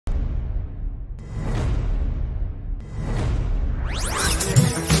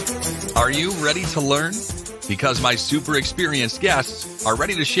Are you ready to learn? Because my super experienced guests are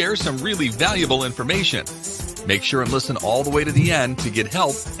ready to share some really valuable information. Make sure and listen all the way to the end to get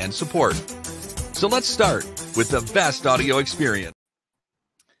help and support. So let's start with the best audio experience.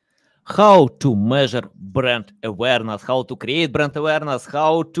 How to measure brand awareness, how to create brand awareness,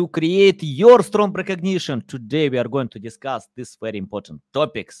 how to create your strong recognition. Today we are going to discuss these very important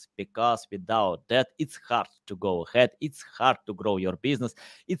topics because without that it's hard to go ahead, it's hard to grow your business,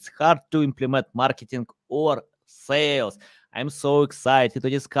 it's hard to implement marketing or sales. I'm so excited to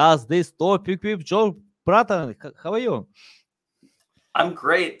discuss this topic with Josh Braaten. How are you? I'm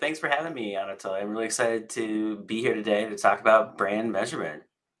great. Thanks for having me, Anatoly. I'm really excited to be here today to talk about brand measurement.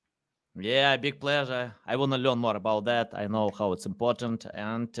 Yeah, big pleasure. I want to learn more about that. I know how it's important,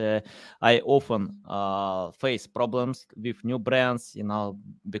 and I often face problems with new brands,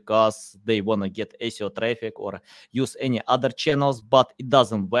 because they want to get SEO traffic or use any other channels, but it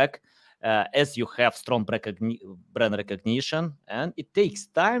doesn't work. As you have strong brand recognition, and it takes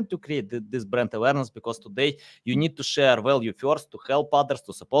time to create this brand awareness, because today you need to share value first to help others,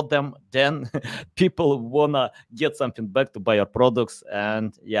 to support them. Then people wanna get something back to buy your products,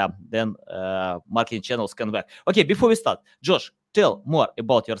 and then marketing channels can work. Okay, before we start, Josh, tell more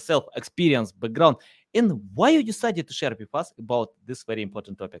about yourself, experience, background, and why you decided to share with us about this very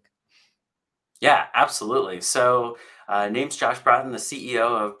important topic. Yeah, absolutely. So, name's Josh Braaten, the CEO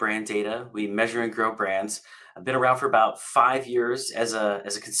of Brand Data. We measure and grow brands. I've been around for about 5 years as a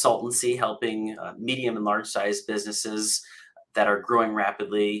consultancy, helping medium and large size businesses that are growing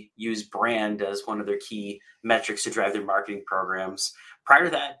rapidly use brand as one of their key metrics to drive their marketing programs. Prior to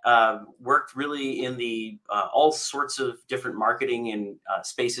that, worked really in the all sorts of different marketing and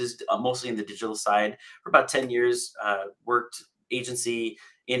spaces, mostly in the digital side. For about 10 years, worked agency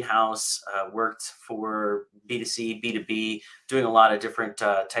in-house, worked for B2C, B2B, doing a lot of different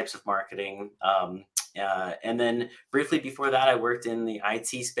types of marketing. And then briefly before that, I worked in the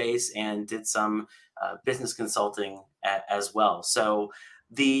IT space and did some business consulting as well. So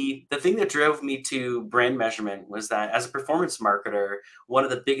the thing that drove me to brand measurement was that as a performance marketer, one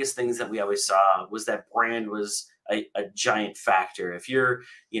of the biggest things that we always saw was that brand was a giant factor. If you're,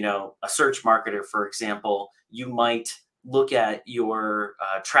 a search marketer, for example, you might look at your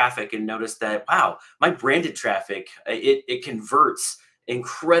traffic and notice that, wow, my branded traffic, it converts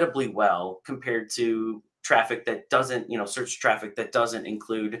incredibly well compared to traffic that doesn't, search traffic that doesn't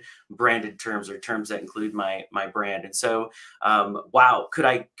include branded terms or terms that include my brand. And so, wow, could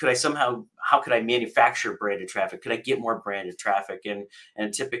I somehow, how could I manufacture branded traffic? Could I get more branded traffic?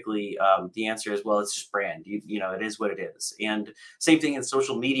 And typically the answer is, well, it's just brand. It is what it is. And same thing in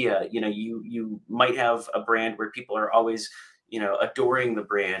social media. You might have a brand where people are always adoring the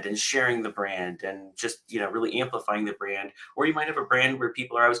brand and sharing the brand and just, really amplifying the brand. Or you might have a brand where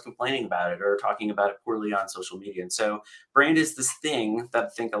people are always complaining about it or talking about it poorly on social media. And so brand is this thing that I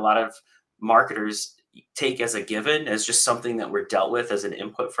think a lot of marketers take as a given, as just something that we're dealt with as an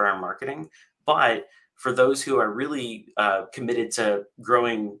input for our marketing. But for those who are really committed to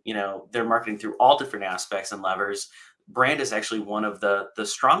growing, their marketing through all different aspects and levers, brand is actually one of the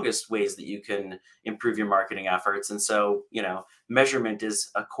strongest ways that you can improve your marketing efforts. And so, measurement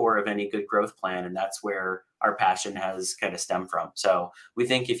is a core of any good growth plan. And that's where our passion has kind of stemmed from. So we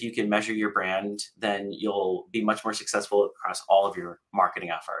think if you can measure your brand, then you'll be much more successful across all of your marketing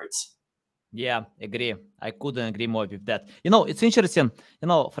efforts. Yeah, agree. I couldn't agree more with that. It's interesting.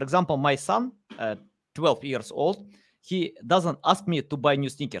 For example, my son, 12 years old, he doesn't ask me to buy new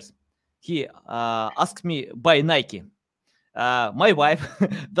sneakers. He asks me buy Nike. My wife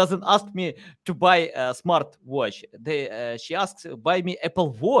doesn't ask me to buy a smart watch. She asks buy me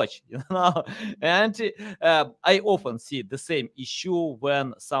Apple Watch, And I often see the same issue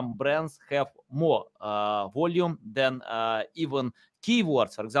when some brands have more volume than even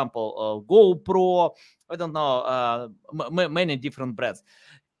keywords. For example, GoPro. I don't know, many different brands.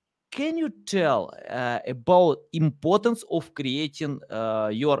 Can you tell about importance of creating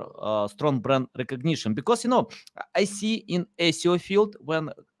your strong brand recognition? Because I see in SEO field when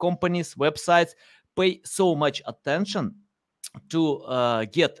companies, websites pay so much attention to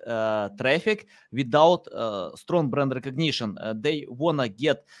get traffic without strong brand recognition. They wanna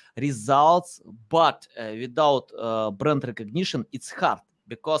get results, but without brand recognition, it's hard.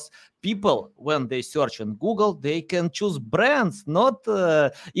 Because people, when they search on Google, they can choose brands, not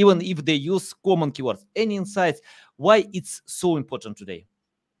even if they use common keywords. Any insights why it's so important today?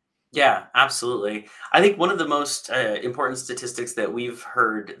 Yeah, absolutely. I think one of the most important statistics that we've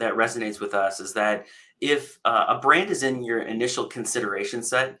heard that resonates with us is that if a brand is in your initial consideration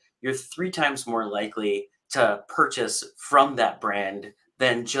set, you're 3 times more likely to purchase from that brand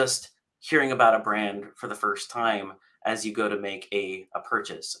than just hearing about a brand for the first time as you go to make a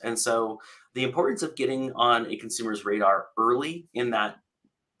purchase. And so the importance of getting on a consumer's radar early in that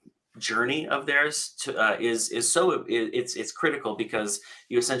journey of theirs is so it's critical, because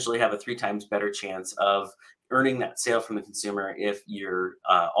you essentially have a 3 times better chance of earning that sale from the consumer if you're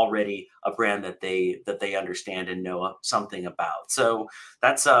already a brand that they understand and know something about. So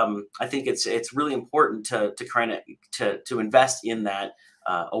that's I think it's really important to kind of to invest in that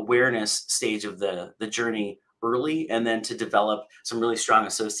awareness stage of the journey early, and then to develop some really strong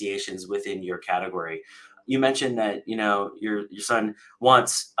associations within your category. You mentioned that your son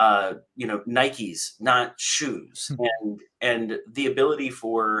wants Nikes, not shoes, and the ability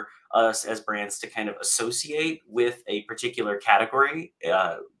for us as brands to kind of associate with a particular category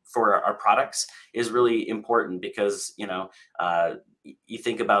for our products is really important, because you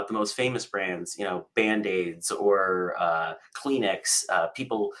think about the most famous brands, Band-Aids or Kleenex.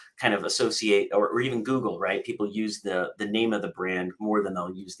 People kind of associate, or even Google, right? People use the name of the brand more than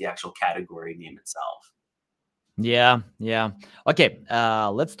they'll use the actual category name itself. Yeah, yeah. Okay,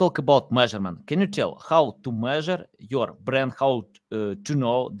 let's talk about measurement. Can you tell how to measure your brand, how to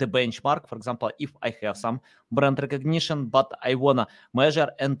know the benchmark? For example, if I have some brand recognition, but I wanna measure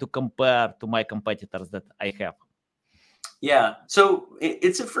and to compare to my competitors that I have. Yeah. So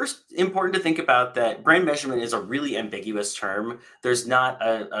it's at first important to think about that brand measurement is a really ambiguous term. There's not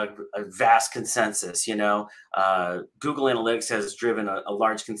a vast consensus. Google Analytics has driven a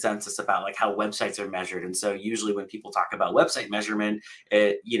large consensus about like how websites are measured. And so usually when people talk about website measurement,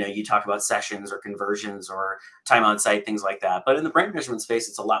 you talk about sessions or conversions or time on site, things like that. But in the brand measurement space,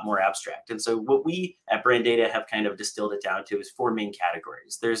 it's a lot more abstract. And so what we at Brand Data have kind of distilled it down to is 4 main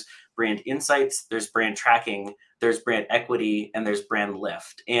categories. There's brand insights, there's brand tracking, there's brand equity, and there's brand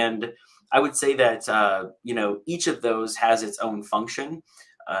lift. And I would say that each of those has its own function.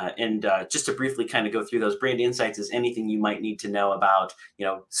 And just to briefly kind of go through those, brand insights is anything you might need to know about,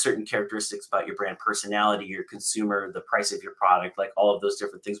 certain characteristics about your brand personality, your consumer, the price of your product, like all of those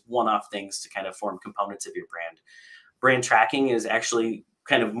different things, one-off things to kind of form components of your brand. Brand tracking is actually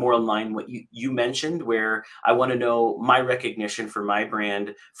kind of more in line what you mentioned, where I want to know my recognition for my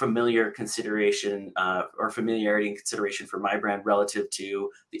brand, familiarity and consideration for my brand relative to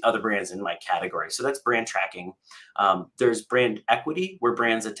the other brands in my category. So that's brand tracking. There's brand equity, where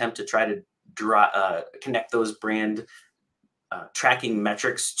brands attempt to try to connect those brand tracking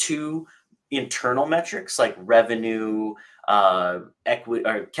metrics to internal metrics like revenue, equity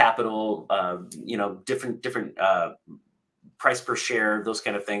or capital, different price per share, those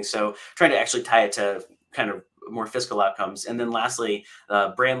kind of things. So trying to actually tie it to kind of more fiscal outcomes. And then lastly,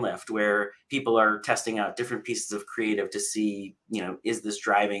 brand lift, where people are testing out different pieces of creative to see, is this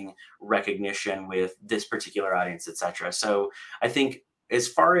driving recognition with this particular audience, et cetera. So I think as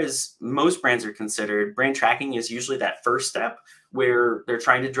far as most brands are considered, brand tracking is usually that first step where they're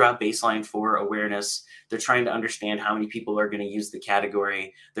trying to draw a baseline for awareness. They're trying to understand how many people are going to use the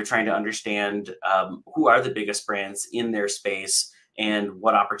category. They're trying to understand who are the biggest brands in their space and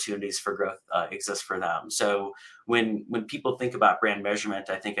what opportunities for growth exist for them. So when people think about brand measurement,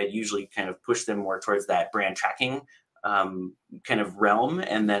 I think I'd usually kind of push them more towards that brand tracking kind of realm.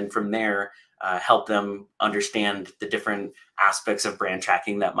 And then from there, help them understand the different aspects of brand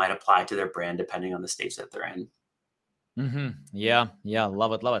tracking that might apply to their brand depending on the stage that they're in. Yeah,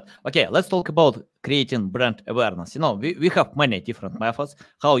 love it, love it. Okay, let's talk about creating brand awareness. We have many different methods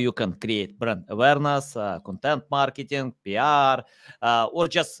how you can create brand awareness, content marketing, PR, or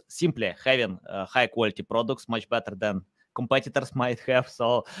just simply having high quality products, much better than competitors might have.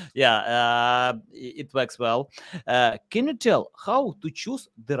 So yeah, it works well. Can you tell how to choose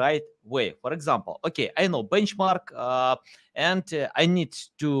the right way? For example, okay, I know benchmark, and I need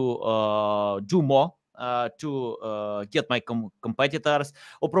to do more to get my competitors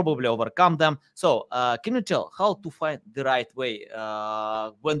or probably overcome them. So can you tell how to find the right way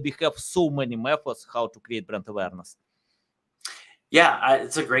when we have so many methods how to create brand awareness? Yeah,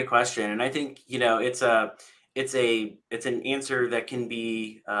 it's a great question, and I think it's an answer that can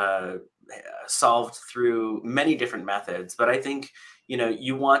be solved through many different methods. But I think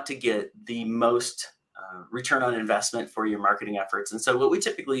you want to get the most return on investment for your marketing efforts. And so what we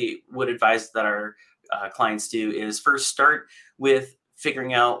typically would advise that our clients do is first start with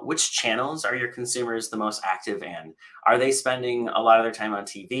figuring out which channels are your consumers the most active in. Are they spending a lot of their time on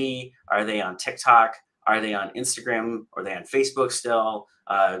TV? Are they on TikTok? Are they on Instagram? Are they on Facebook still?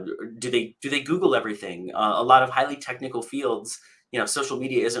 Do they Google everything? A lot of highly technical fields, social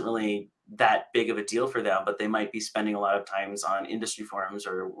media isn't really that big of a deal for them, but they might be spending a lot of times on industry forums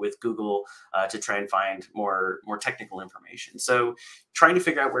or with Google to try and find more technical information. So trying to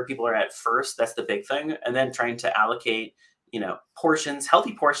figure out where people are at first, that's the big thing. And then trying to allocate,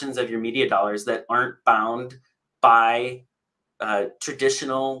 healthy portions of your media dollars that aren't bound by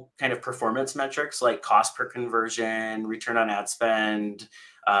traditional kind of performance metrics like cost per conversion, return on ad spend,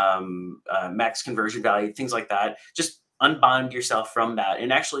 max conversion value, things like that. Just unbond yourself from that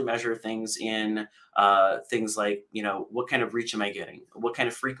and actually measure things in things like, what kind of reach am I getting? What kind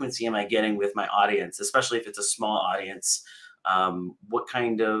of frequency am I getting with my audience, especially if it's a small audience? What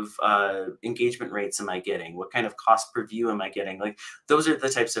kind of engagement rates am I getting? What kind of cost per view am I getting? Like, those are the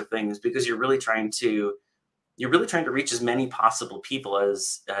types of things, because you're really trying to reach as many possible people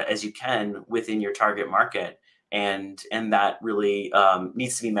as you can within your target market, and that really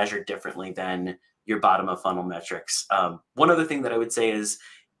needs to be measured differently than your bottom of funnel metrics. One other thing that I would say is,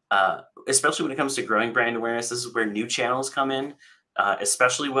 especially when it comes to growing brand awareness, this is where new channels come in,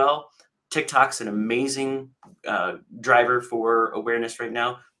 especially well. TikTok's an amazing driver for awareness right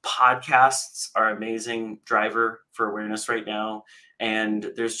now. Podcasts are amazing driver for awareness right now.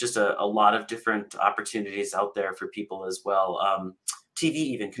 And there's just a lot of different opportunities out there for people as well. TV,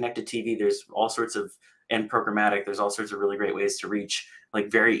 even connected TV, there's all sorts of, and programmatic, there's all sorts of really great ways to reach like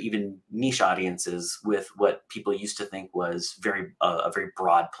very even niche audiences with what people used to think was a very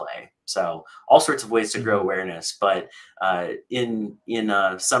broad play. So all sorts of ways to grow awareness, but in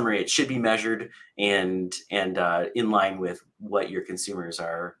summary, it should be measured and in line with what your consumers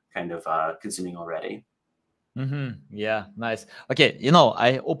are kind of consuming already. Yeah, nice. Okay,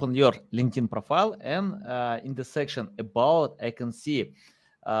 I opened your LinkedIn profile, and in the section about, I can see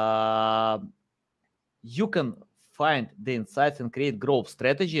you can find the insights and create growth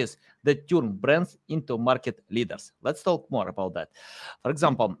strategies that turn brands into market leaders. Let's talk more about that. For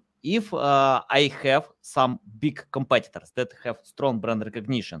example, if I have some big competitors that have strong brand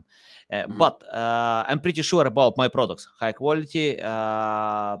recognition, but I'm pretty sure about my products, high quality,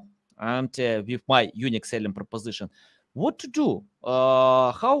 and with my unique selling proposition, what to do,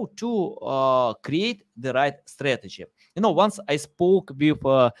 how to create the right strategy. Once I spoke with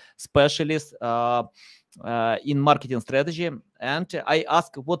a specialist in marketing strategy, and I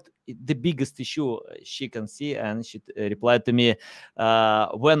asked what the biggest issue she can see, and she replied to me,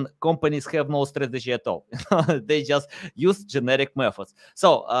 when companies have no strategy at all, they just use generic methods.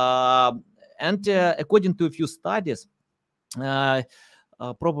 So, and according to a few studies,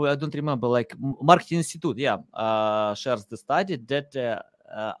 probably I don't remember, like Marketing Institute, shares the study that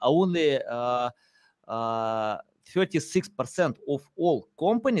only 36% of all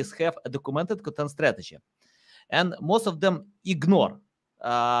companies have a documented content strategy, and most of them ignore.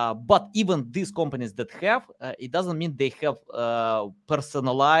 But even these companies that have, it doesn't mean they have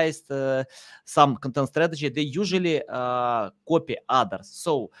personalized some content strategy. They usually copy others.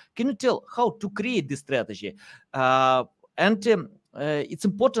 So can you tell how to create this strategy? And it's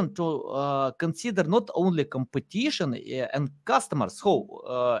important to consider not only competition and customers.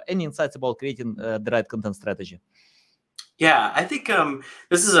 So any insights about creating the right content strategy? Yeah, I think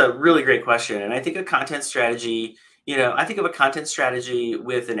this is a really great question. And I think a content strategy, I think of a content strategy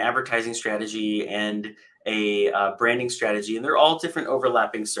with an advertising strategy and a branding strategy, and they're all different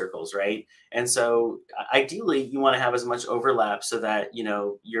overlapping circles, right? And so ideally, you want to have as much overlap so that,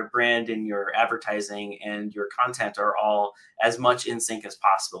 your brand and your advertising and your content are all as much in sync as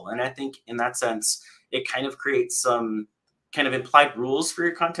possible. And I think in that sense, it kind of creates some kind of implied rules for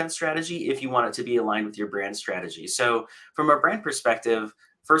your content strategy if you want it to be aligned with your brand strategy. So from a brand perspective,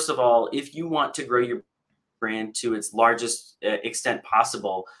 first of all, if you want to grow your brand to its largest extent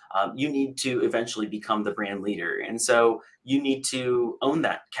possible, you need to eventually become the brand leader. And so you need to own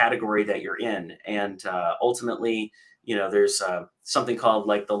that category that you're in. And ultimately, there's something called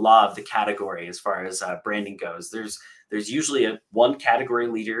like the law of the category as far as branding goes. There's usually one category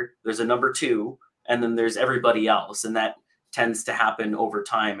leader, there's a number two, and then there's everybody else. And that tends to happen over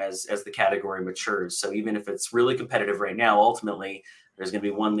time as the category matures. So even if it's really competitive right now, ultimately there's going to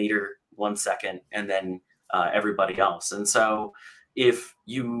be one leader, one second, and then everybody else. And so if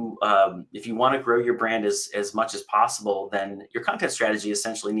you want to grow your brand as much as possible, then your content strategy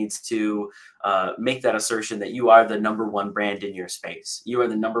essentially needs to make that assertion that you are the number one brand in your space. You are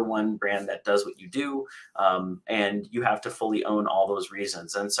the number one brand that does what you do, and you have to fully own all those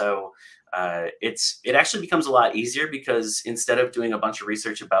reasons. And so it actually becomes a lot easier, because instead of doing a bunch of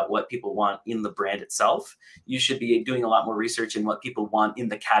research about what people want in the brand itself, you should be doing a lot more research in what people want in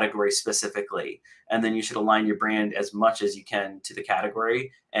the category specifically. And then you should align your brand as much as you can to the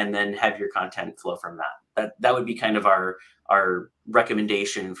category, and then have your content flow from that. that would be kind of our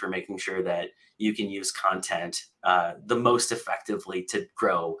recommendation for making sure that you can use content the most effectively to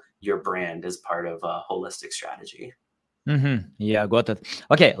grow your brand as part of a holistic strategy. Yeah, got it.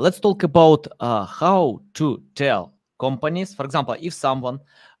 Okay, let's talk about how to tell companies. For example, if someone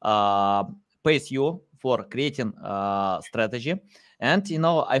pays you for creating strategy, and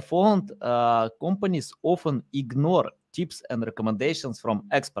I found companies often ignore tips and recommendations from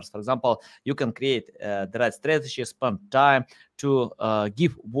experts. For example, you can create the right strategy, spend time to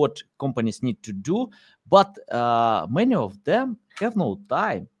give what companies need to do, but many of them have no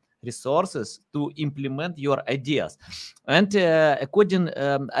time, resources to implement your ideas. And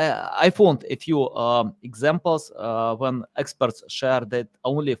I found a few examples when experts share that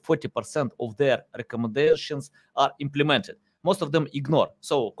only 40% of their recommendations are implemented. Most of them ignore.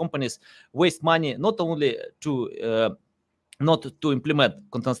 So companies waste money not only to not to implement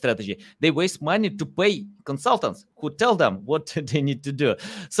content strategy, they waste money to pay consultants who tell them what they need to do.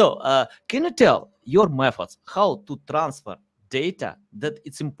 So can you tell your methods how to transfer data that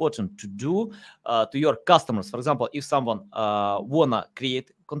it's important to do to your customers? For example, if someone wanna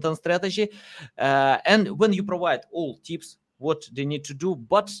create content strategy, and when you provide all tips what they need to do,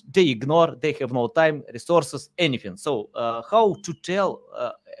 but they ignore, they have no time, resources, anything. So how to tell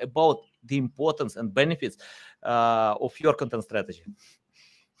about the importance and benefits of your content strategy?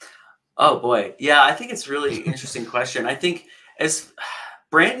 Oh boy. Yeah, I think it's a really interesting question. I think as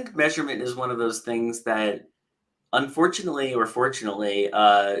brand measurement is one of those things that unfortunately or fortunately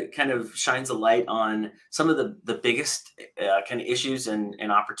kind of shines a light on some of the biggest kind of issues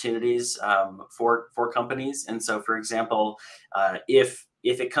and opportunities for companies. And so, for example, if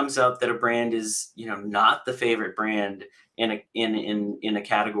it comes out that a brand is not the favorite brand in a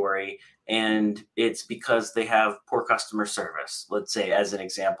category, and it's because they have poor customer service, let's say as an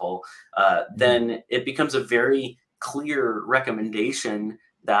example, then it becomes a very clear recommendation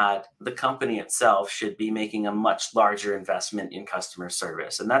that the company itself should be making a much larger investment in customer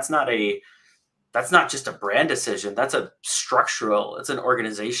service. And that's not just a brand decision. That's a structural, it's an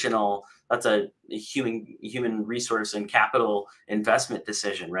organizational, that's a human resource and capital investment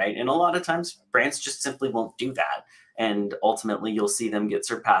decision, right? And a lot of times brands just simply won't do that. And ultimately you'll see them get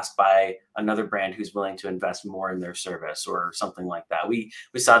surpassed by another brand who's willing to invest more in their service or something like that. We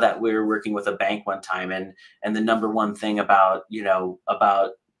saw that. We were working with a bank one time, and the number one thing about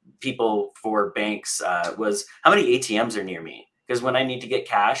people for banks was how many ATMs are near me, because when I need to get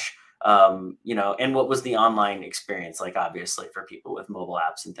cash, and what was the online experience like, obviously for people with mobile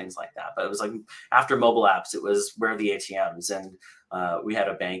apps and things like that. But it was like after mobile apps, it was where are the ATMs? And we had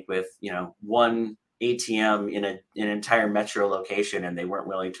a bank with one ATM in an entire metro location, and they weren't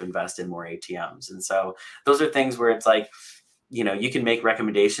willing to invest in more ATMs. And so those are things where it's like, you can make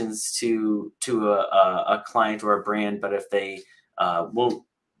recommendations to a client or a brand, but if they won't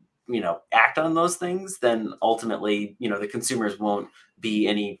act on those things, then ultimately the consumers won't be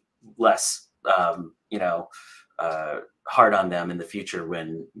any less hard on them in the future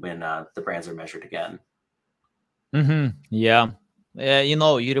when the brands are measured again. Yeah.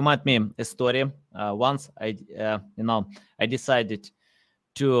 You remind me a story. Once I decided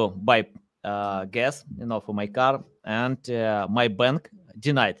to buy gas, for my car, and my bank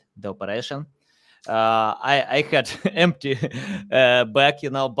denied the operation. I had empty bag,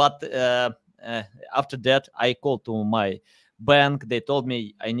 but after that I called to my bank. They told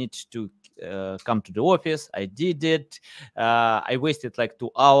me I need to come to the office. I did it. I wasted like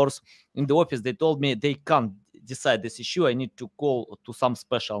 2 hours in the office. They told me they can't decide this issue. I need to call to some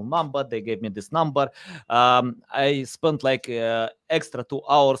special number. They gave me this number. I spent like extra 2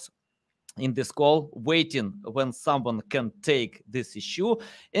 hours in this call waiting when someone can take this issue,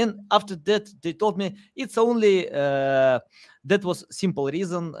 and after that they told me it's only that was simple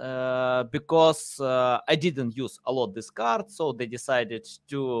reason because I didn't use a lot this card, so they decided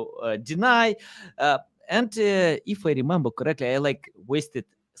to deny, and if I remember correctly, I like wasted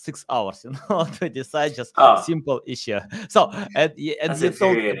 6 hours to decide just simple issue. So and that's you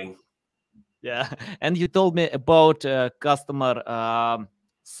infuriating. And you told me about customer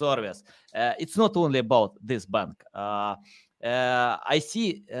service. It's not only about this bank. I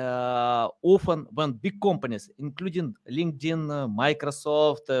see often when big companies, including LinkedIn,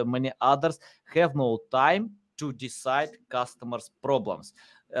 Microsoft, many others, have no time to decide customers' problems.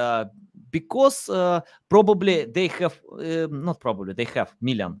 Because probably they have, not probably, they have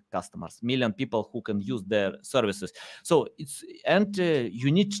million customers, million people who can use their services. So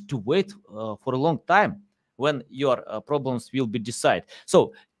you need to wait for a long time when your problems will be decided.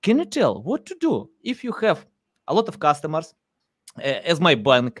 So can you tell what to do if you have a lot of customers, as my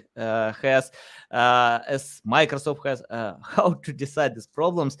bank has, as Microsoft has, how to decide these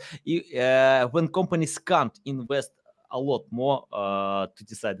problems when companies can't invest a lot more to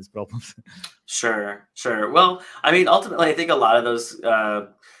decide these problems. Sure, sure. Well, I mean, ultimately, I think a lot of those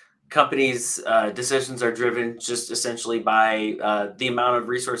companies' decisions are driven just essentially by the amount of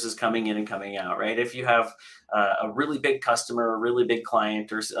resources coming in and coming out, right? If you have a really big customer, a really big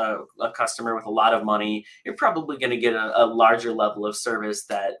client, or a customer with a lot of money, you're probably going to get a larger level of service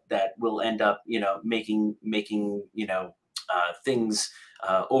that will end up, making things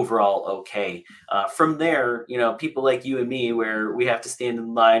overall okay. From there, people like you and me, where we have to stand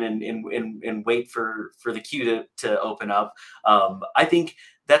in line and wait for the queue to open up. I think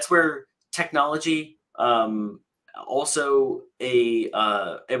that's where technology, also a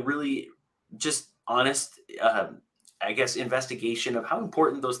really just honest, I guess, investigation of how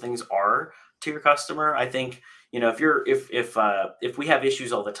important those things are to your customer. I think, if we have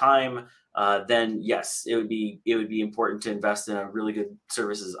issues all the time, then yes, it would be important to invest in a really good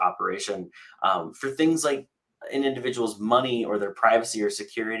services operation. For things like an individual's money or their privacy or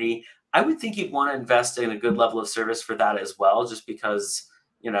security, I would think you'd want to invest in a good level of service for that as well, just because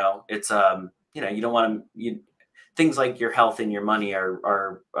it's you don't want to things like your health and your money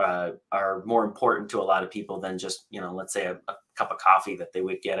are more important to a lot of people than just, let's say a cup of coffee that they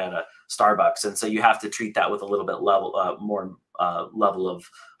would get at a Starbucks. And so you have to treat that with a little bit more level of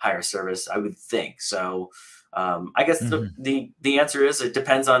higher service, I would think. So I guess the answer is it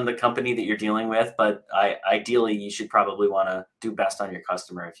depends on the company that you're dealing with, but ideally you should probably want to do best on your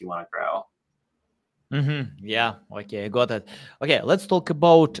customer if you want to grow. Yeah, okay, I got it. Okay, let's talk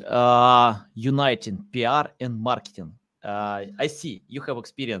about uniting PR and marketing. I see you have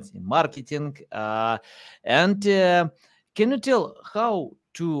experience in marketing, and can you tell how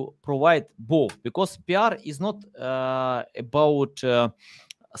to provide both? Because PR is not about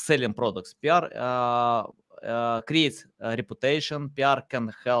selling products. PR creates a reputation. PR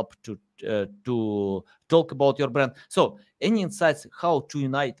can help to talk about your brand. So, any insights how to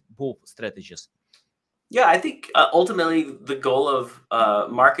unite both strategies? Yeah, I think ultimately the goal of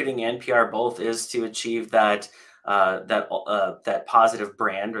marketing and PR both is to achieve that positive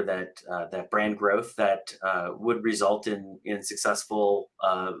brand, or that brand growth that would result in successful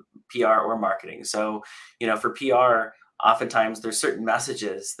PR or marketing. So, for PR, oftentimes there's certain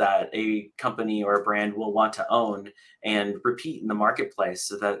messages that a company or a brand will want to own and repeat in the marketplace,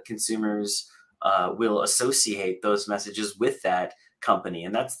 so that consumers will associate those messages with that company.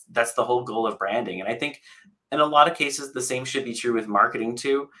 And that's the whole goal of branding. And I think in a lot of cases the same should be true with marketing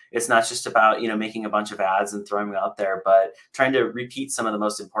too. It's not just about making a bunch of ads and throwing them out there, but trying to repeat some of the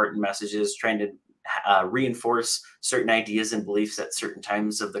most important messages, trying to reinforce certain ideas and beliefs at certain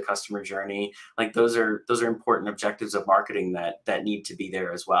times of the customer journey. Like those are important objectives of marketing that need to be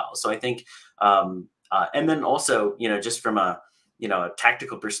there as well. So I think and then also, just from a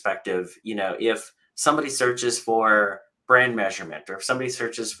tactical perspective, if somebody searches for brand measurement, or if somebody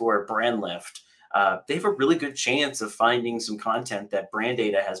searches for brand lift, they have a really good chance of finding some content that Brand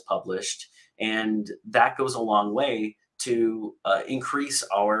Data has published, and that goes a long way to increase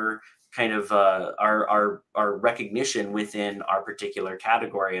our kind of our recognition within our particular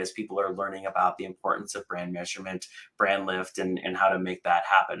category, as people are learning about the importance of brand measurement, brand lift, and how to make that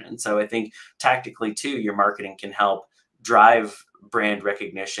happen. And so I think tactically too, your marketing can help drive brand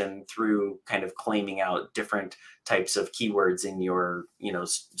recognition through kind of claiming out different types of keywords in your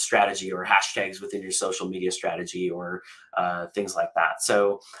strategy, or hashtags within your social media strategy, or things like that.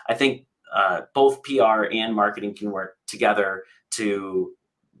 So I think both PR and marketing can work together to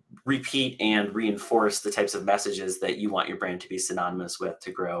repeat and reinforce the types of messages that you want your brand to be synonymous with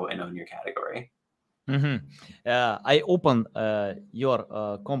to grow and own your category. I open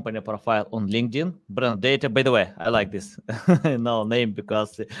your company profile on LinkedIn, brand data. By the way, I like this no name,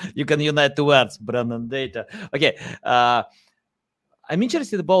 because you can unite two words, brand and data. Okay, I'm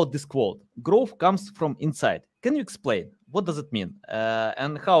interested about this quote. Growth comes from inside. Can you explain what does it mean,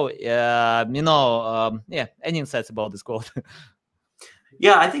 and how? Any insights about this quote?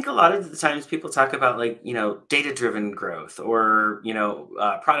 Yeah, I think a lot of the times people talk about, like, data-driven growth, or,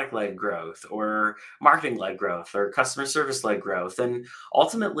 product-led growth, or marketing-led growth, or customer service-led growth. And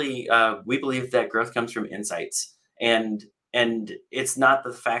ultimately, we believe that growth comes from insights. And it's not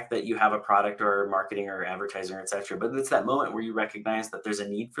the fact that you have a product or marketing or advertising, et cetera, but it's that moment where you recognize that there's a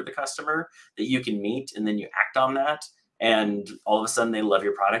need for the customer that you can meet, and then you act on that. And all of a sudden they love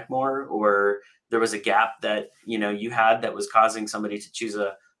your product more, or there was a gap that you had that was causing somebody to choose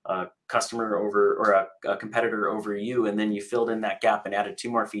a customer over, or a competitor over you, and then you filled in that gap and added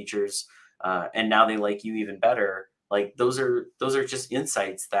two more features, and now they like you even better. Like those are just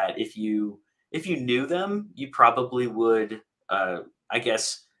insights that if you knew them, you probably would, I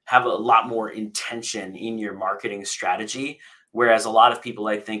guess, have a lot more intention in your marketing strategy. Whereas a lot of people,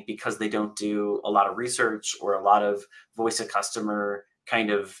 I think, because they don't do a lot of research or a lot of voice of customer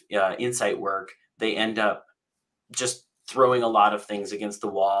kind of insight work, they end up just throwing a lot of things against the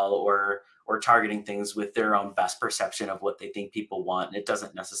wall, or targeting things with their own best perception of what they think people want, and it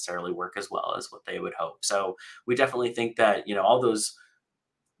doesn't necessarily work as well as what they would hope. So we definitely think that, all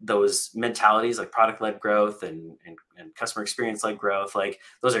those mentalities like product-led growth and customer experience-led growth, like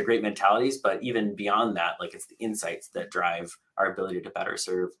those are great mentalities, but even beyond that, like it's the insights that drive our ability to better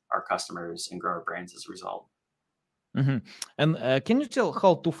serve our customers and grow our brands as a result. And can you tell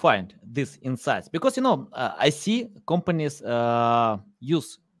how to find these insights? Because I see companies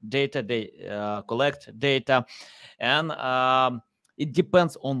use data, they collect data, and it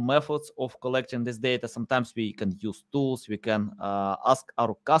depends on methods of collecting this data. Sometimes we can use tools, we can ask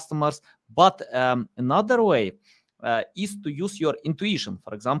our customers, but another way is to use your intuition.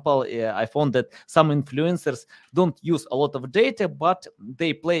 For example, I found that some influencers don't use a lot of data, but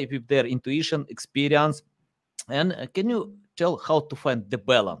they play with their intuition, experience. And can you tell how to find the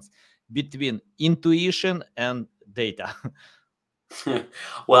balance between intuition and data?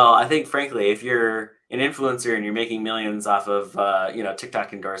 Well, I think frankly, if you're an influencer and you're making millions off of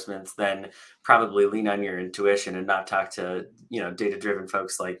TikTok endorsements, then probably lean on your intuition and not talk to data-driven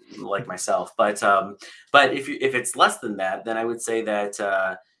folks like myself. But if it's less than that, then I would say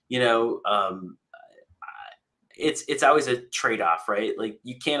that it's always a trade-off, right? Like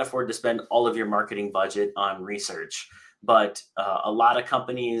you can't afford to spend all of your marketing budget on research, but a lot of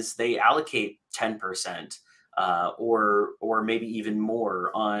companies, they allocate 10%. Or maybe even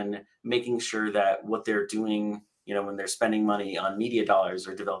more on making sure that what they're doing, when they're spending money on media dollars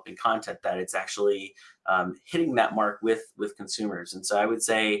or developing content, that it's actually hitting that mark with consumers. And so I would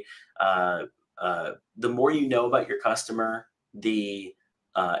say the more you know about your customer,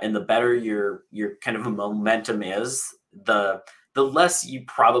 and the better your kind of momentum is, the less you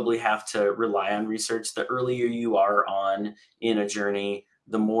probably have to rely on research. The earlier you are on in a journey,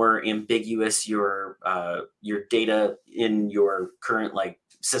 the more ambiguous your data in your current like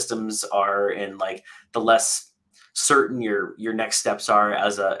systems are, and like the less certain your next steps are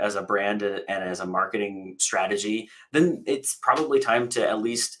as a brand and as a marketing strategy, then it's probably time to at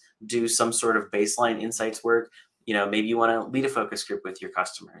least do some sort of baseline insights work. Maybe you want to lead a focus group with your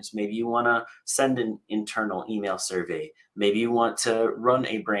customers. Maybe you want to send an internal email survey. Maybe you want to run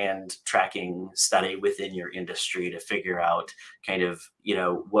a brand tracking study within your industry to figure out kind of,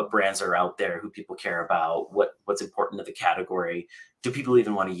 what brands are out there, who people care about, what's important to the category. Do people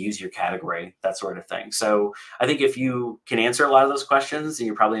even want to use your category? That sort of thing. So I think if you can answer a lot of those questions, then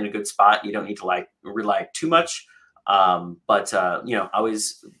you're probably in a good spot. You don't need to rely too much. But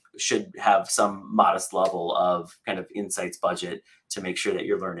always should have some modest level of kind of insights budget to make sure that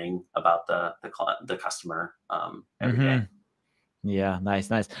you're learning about the customer every day. Yeah, nice.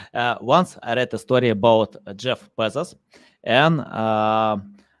 Once I read a story about Jeff Bezos, and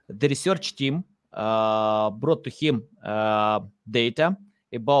the research team brought to him data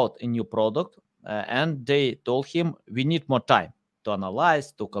about a new product, and they told him, we need more time to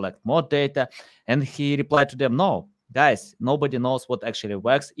analyze, to collect more data. And he replied to them, no, guys, nobody knows what actually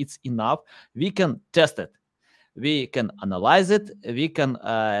works. It's enough. We can test it. We can analyze it. We can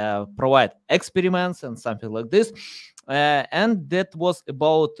provide experiments and something like this. And that was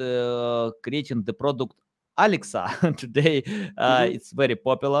about creating the product Alexa. Today, it's very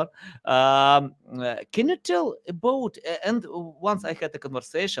popular. Can you tell about, and once I had a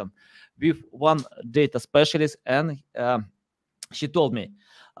conversation with one data specialist, and she told me,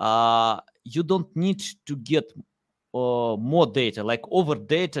 you don't need to get more data, like over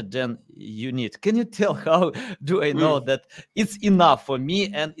data than you need. Can you tell how do I know that it's enough for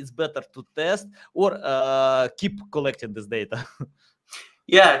me and it's better to test, or keep collecting this data?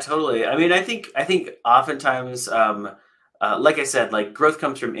 Yeah, totally. I mean, I think oftentimes, like I said, like growth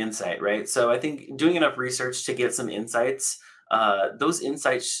comes from insight, right? So I think doing enough research to get some insights, those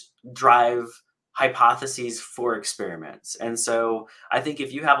insights drive hypotheses for experiments. And so I think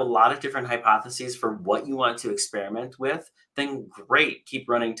if you have a lot of different hypotheses for what you want to experiment with, then great, keep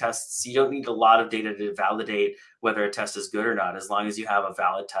running tests. You don't need a lot of data to validate whether a test is good or not. As long as you have a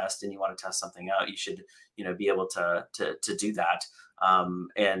valid test and you want to test something out, you should, be able to do that.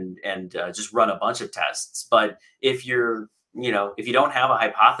 And just run a bunch of tests. But if if you don't have a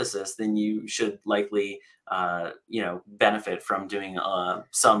hypothesis, then you should likely, benefit from doing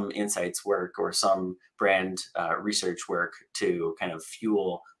some insights work or some brand research work to kind of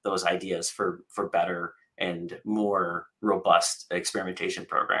fuel those ideas for better and more robust experimentation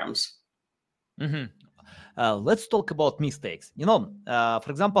programs. Let's talk about mistakes. For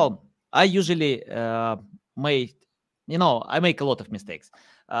example, I usually make, I make a lot of mistakes.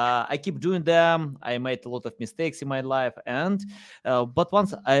 I keep doing them. I made a lot of mistakes in my life, and but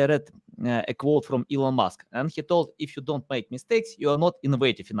once I read a quote from Elon Musk, and he told, "If you don't make mistakes, you are not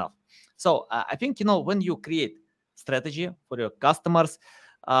innovative enough." So I think when you create strategy for your customers,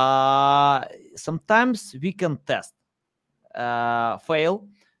 sometimes we can test, fail,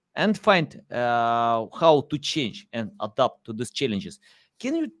 and find how to change and adapt to these challenges.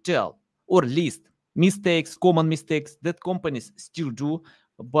 Can you tell or list common mistakes that companies still do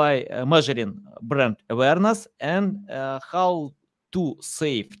by measuring brand awareness, and how to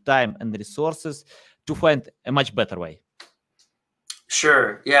save time and resources to find a much better way?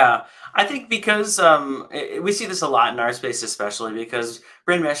 Sure. Yeah. I think because we see this a lot in our space, especially because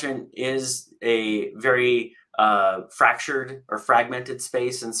brand measurement is a very fractured or fragmented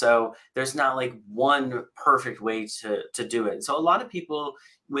space. And so there's not like one perfect way to do it. So a lot of people,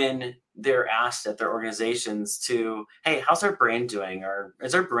 when they're asked at their organizations to, hey, how's our brand doing? Or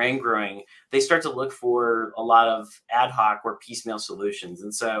is our brand growing? They start to look for a lot of ad hoc or piecemeal solutions.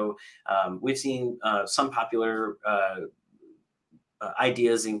 And so we've seen some popular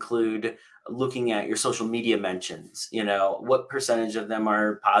ideas include looking at your social media mentions, what percentage of them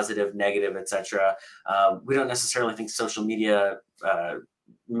are positive, negative, etc. We don't necessarily think social media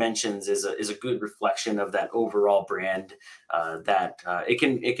mentions is a good reflection of that overall brand, that it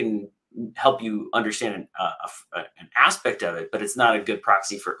can help you understand an aspect of it, but it's not a good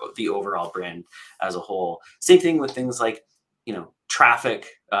proxy for the overall brand as a whole. Same thing with things like traffic,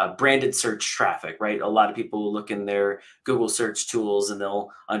 branded search traffic, right? A lot of people will look in their Google search tools and they'll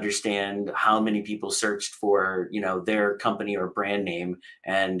understand how many people searched for, their company or brand name.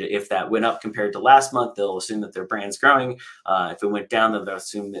 And if that went up compared to last month, they'll assume that their brand's growing. If it went down, then they'll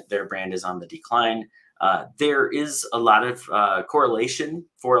assume that their brand is on the decline. There is a lot of correlation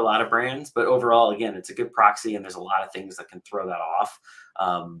for a lot of brands, but overall, again, it's a good proxy, and there's a lot of things that can throw that off.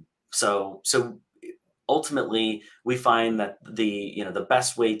 So ultimately, we find that the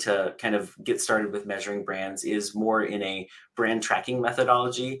best way to kind of get started with measuring brands is more in a brand tracking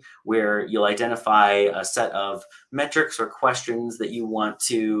methodology, where you'll identify a set of metrics or questions that you want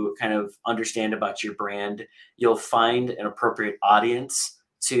to kind of understand about your brand. You'll find an appropriate audience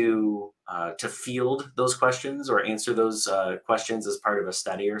to field those questions or answer those questions as part of a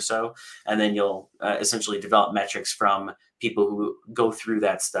study or so, and then you'll essentially develop metrics from people who go through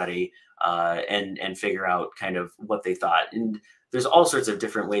that study, and figure out kind of what they thought. And there's all sorts of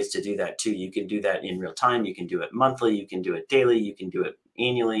different ways to do that too. You can do that in real time. You can do it monthly. You can do it daily. You can do it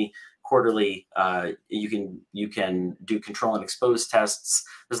annually, quarterly. You can do control and expose tests.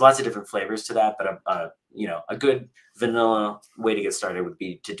 There's lots of different flavors to that, but a good vanilla way to get started would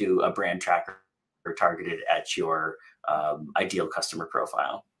be to do a brand tracker targeted at your ideal customer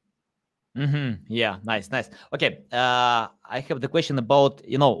profile. Yeah, nice. Okay, I have the question about,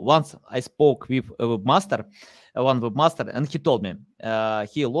 once I spoke with one webmaster, and he told me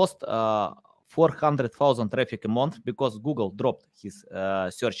he lost 400,000 traffic a month because Google dropped his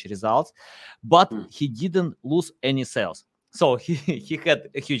search results, but he didn't lose any sales. So he had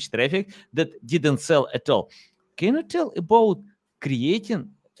a huge traffic that didn't sell at all. Can you tell about creating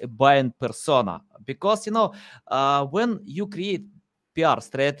a buying persona? Because, when you create PR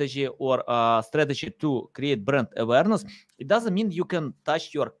strategy or strategy to create brand awareness, it doesn't mean you can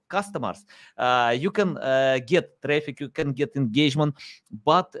touch your customers. You can get traffic, you can get engagement,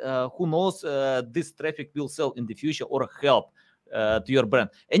 but who knows, this traffic will sell in the future or help to your brand.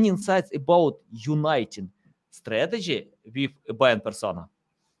 Any insights about uniting strategy with a buying persona?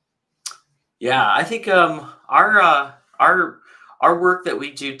 Yeah, I think our work that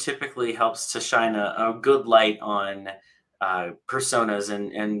we do typically helps to shine a good light on personas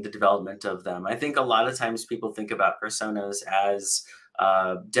and the development of them. I think a lot of times people think about personas as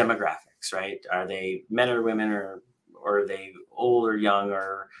demographics, right? Are they men or women, or are they old or young,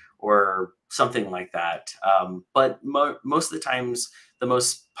 or something like that? But most of the times, the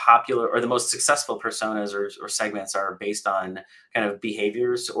most popular or the most successful personas or segments are based on kind of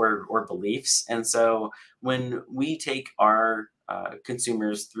behaviors or beliefs. And so when we take our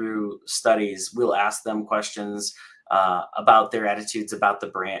consumers through studies, we'll ask them questions about their attitudes, about the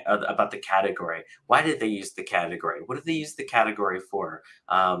brand, about the category. Why did they use the category? What did they use the category for?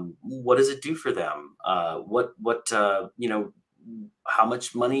 What does it do for them? How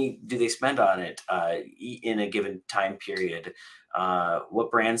much money do they spend on it in a given time period?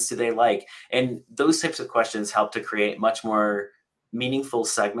 What brands do they like? And those types of questions help to create much more meaningful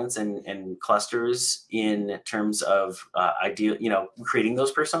segments and clusters in terms of ideal, creating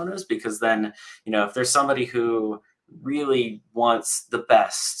those personas, because then, if there's somebody who really wants the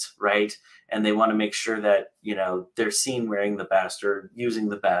best, right? And they want to make sure that, they're seen wearing the best or using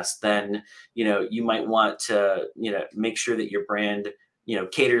the best, then, you might want to, make sure that your brand,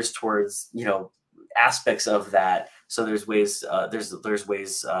 caters towards, aspects of that. So there's ways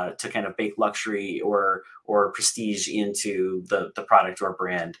to kind of bake luxury or prestige into the product or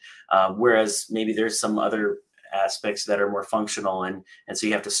brand, whereas maybe there's some other aspects that are more functional, and so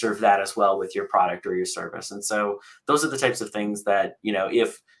you have to serve that as well with your product or your service. And so those are the types of things that,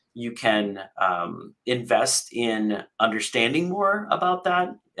 if you can invest in understanding more about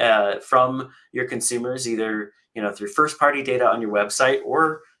that from your consumers, either through first party data on your website,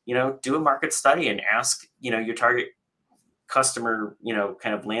 or do a market study and ask your target customer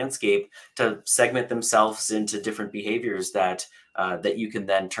kind of landscape to segment themselves into different behaviors that you can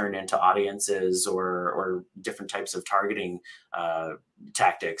then turn into audiences or different types of targeting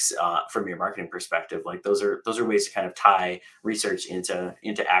tactics from your marketing perspective. Like those are ways to kind of tie research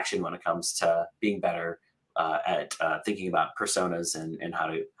into action when it comes to being better at thinking about personas and how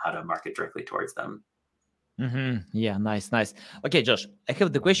to market directly towards them. Yeah, nice. Okay, Josh, I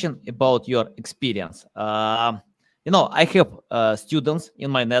have the question about your experience. I have students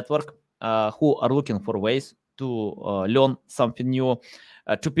in my network who are looking for ways to learn something new,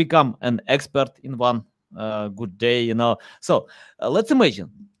 to become an expert in one good day. So let's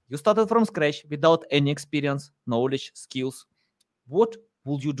imagine you started from scratch without any experience, knowledge, skills. What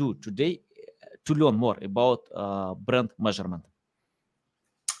would you do today to learn more about brand measurement?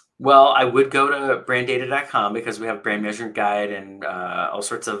 Well, I would go to branddata.com because we have brand measurement guide and all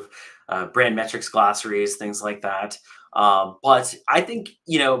sorts of brand metrics glossaries, things like that. But I think,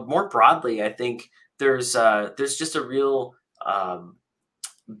 more broadly, I think there's just a real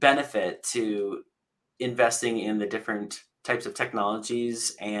benefit to investing in the different types of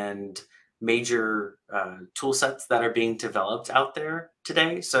technologies and major tool sets that are being developed out there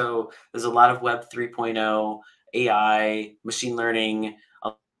today. So there's a lot of Web 3.0, AI, machine learning,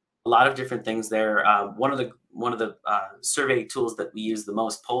 a lot of different things there. One of the survey tools that we use the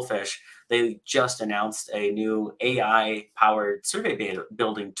most, Pollfish, they just announced a new AI powered survey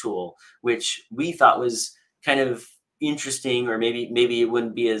building tool, which we thought was kind of interesting, or maybe it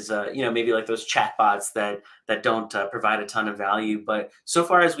wouldn't be as maybe like those chatbots that don't provide a ton of value. But so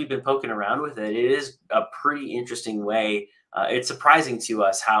far as we've been poking around with it, it is a pretty interesting way. It's surprising to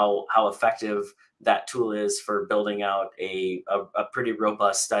us how effective that tool is for building out a pretty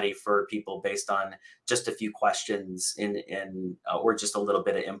robust study for people based on just a few questions or just a little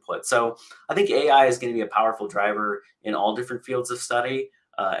bit of input. So I think AI is going to be a powerful driver in all different fields of study.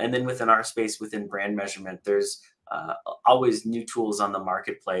 And then within our space, within brand measurement, there's always new tools on the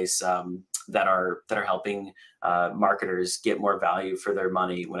marketplace that are helping marketers get more value for their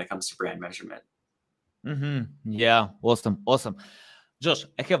money when it comes to brand measurement. Yeah, awesome. Josh,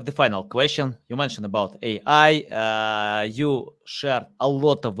 I have the final question. You mentioned about AI. You shared a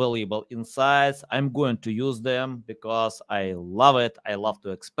lot of valuable insights. I'm going to use them because I love it. I love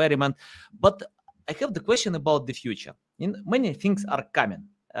to experiment. But I have the question about the future. Many things are coming.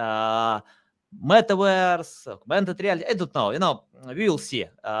 Metaverse, augmented reality. I don't know. We will see.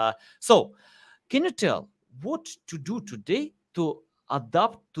 So, can you tell what to do today to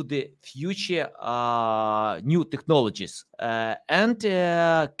adapt to the future new technologies? And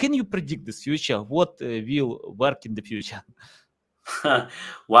can you predict this future? What will work in the future?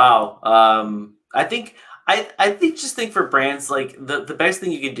 Wow. I think just think for brands, like the best thing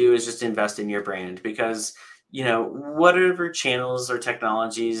you can do is just invest in your brand, because whatever channels or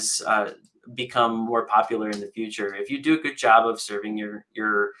technologies become more popular in the future, if you do a good job of serving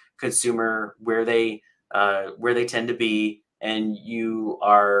your consumer where they tend to be, and you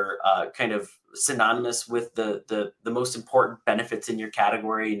are kind of synonymous with the most important benefits in your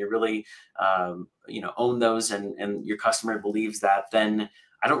category, and you really own those, and your customer believes that, then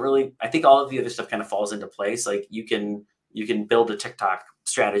I think all of the other stuff kind of falls into place. Like you can build a TikTok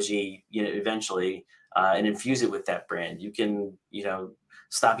strategy eventually and infuse it with that brand. You can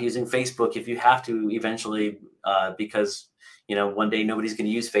stop using Facebook if you have to eventually, because one day nobody's going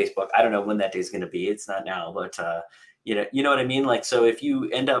to use Facebook. I don't know when that day is going to be. It's not now, but you know what I mean? Like, so if you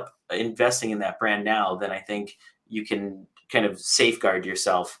end up investing in that brand now, then I think you can kind of safeguard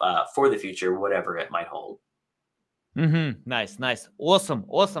yourself for the future, whatever it might hold. Nice.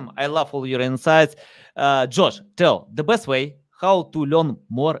 Awesome. I love all your insights. Josh, tell the best way how to learn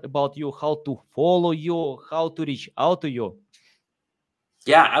more about you, how to follow you, how to reach out to you.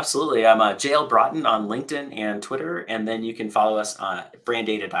 Yeah, absolutely. I'm JL Braaten on LinkedIn and Twitter, and then you can follow us on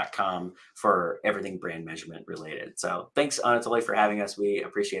branddata.com for everything brand measurement related. So thanks, Anatoly, for having us. We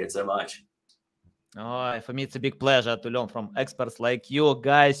appreciate it so much. Oh, for me, it's a big pleasure to learn from experts like you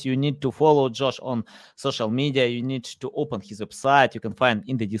guys. You need to follow Josh on social media. You need to open his website. You can find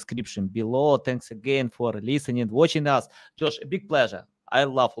in the description below. Thanks again for listening, watching us. Josh, a big pleasure. I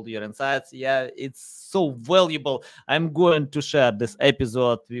love all your insights. Yeah, it's so valuable. I'm going to share this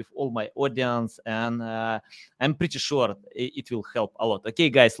episode with all my audience, and I'm pretty sure it will help a lot. Okay,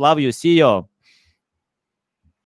 guys, love you. See you.